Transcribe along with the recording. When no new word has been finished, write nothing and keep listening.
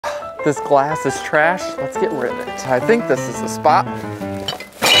This glass is trash. Let's get rid of it. I think this is the spot.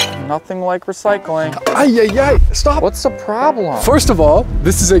 Nothing like recycling. Ay, stop. What's the problem? First of all,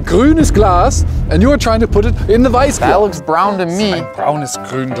 this is a grünes Glas and you are trying to put it in the Weißglas. That looks brown to me. Ein braunes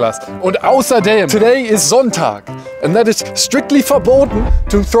Grünglas. Und außerdem, today is Sonntag and that is strictly verboten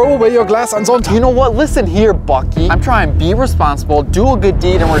to throw away your glass on Sonntag. You know what? Listen here, Bucky. I'm trying to be responsible, do a good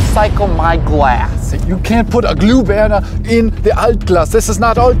deed, and recycle my glass. You can't put a Glühbirne in the Altglas. This is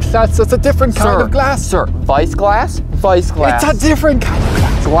not Altglas, that's a different kind of glass. Sir, Weißglas? Weißglas. It's a different kind of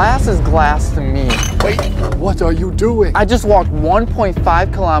glass. Glass is glass to me. Wait, what are you doing? I just walked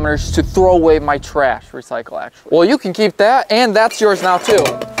 1.5 kilometers to throw away my trash. Recycle, actually. Well, you can keep that, and that's yours now, too.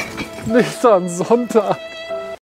 Nicht an Sonntag.